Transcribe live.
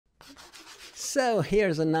So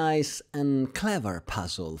here's a nice and clever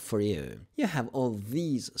puzzle for you. You have all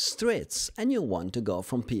these streets and you want to go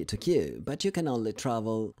from P to Q, but you can only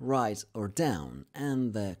travel right or down.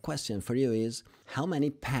 And the question for you is, how many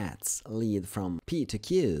paths lead from P to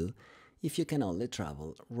Q if you can only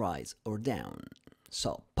travel right or down?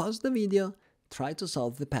 So pause the video, try to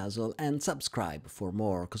solve the puzzle and subscribe for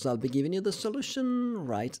more, because I'll be giving you the solution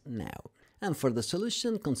right now. And for the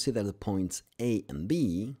solution, consider the points A and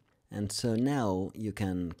B. And so now you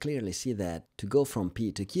can clearly see that to go from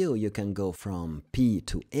P to Q, you can go from P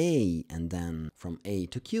to A and then from A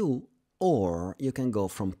to Q, or you can go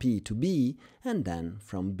from P to B and then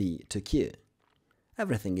from B to Q.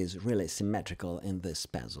 Everything is really symmetrical in this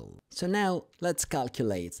puzzle. So now let's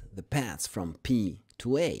calculate the paths from P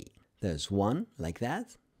to A. There's 1 like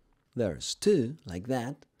that, there's 2 like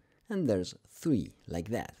that, and there's 3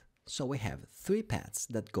 like that. So we have 3 paths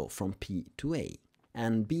that go from P to A.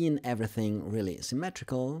 And being everything really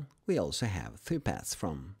symmetrical, we also have 3 paths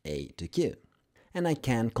from A to Q. And I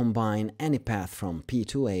can combine any path from P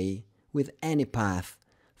to A with any path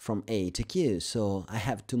from A to Q, so I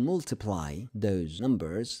have to multiply those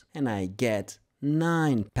numbers and I get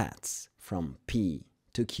 9 paths from P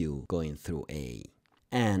to Q going through A.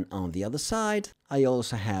 And on the other side, I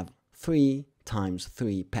also have 3 times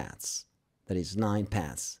 3 paths, that is 9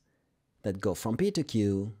 paths that go from P to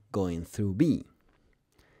Q going through B.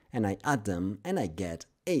 And I add them and I get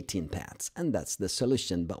 18 paths, and that's the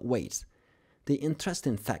solution. But wait, the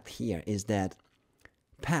interesting fact here is that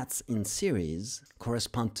paths in series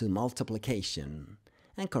correspond to multiplication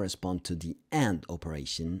and correspond to the AND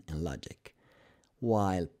operation in logic,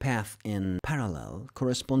 while paths in parallel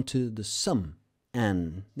correspond to the sum,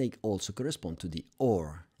 and they also correspond to the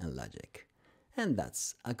OR in logic. And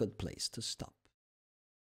that's a good place to stop.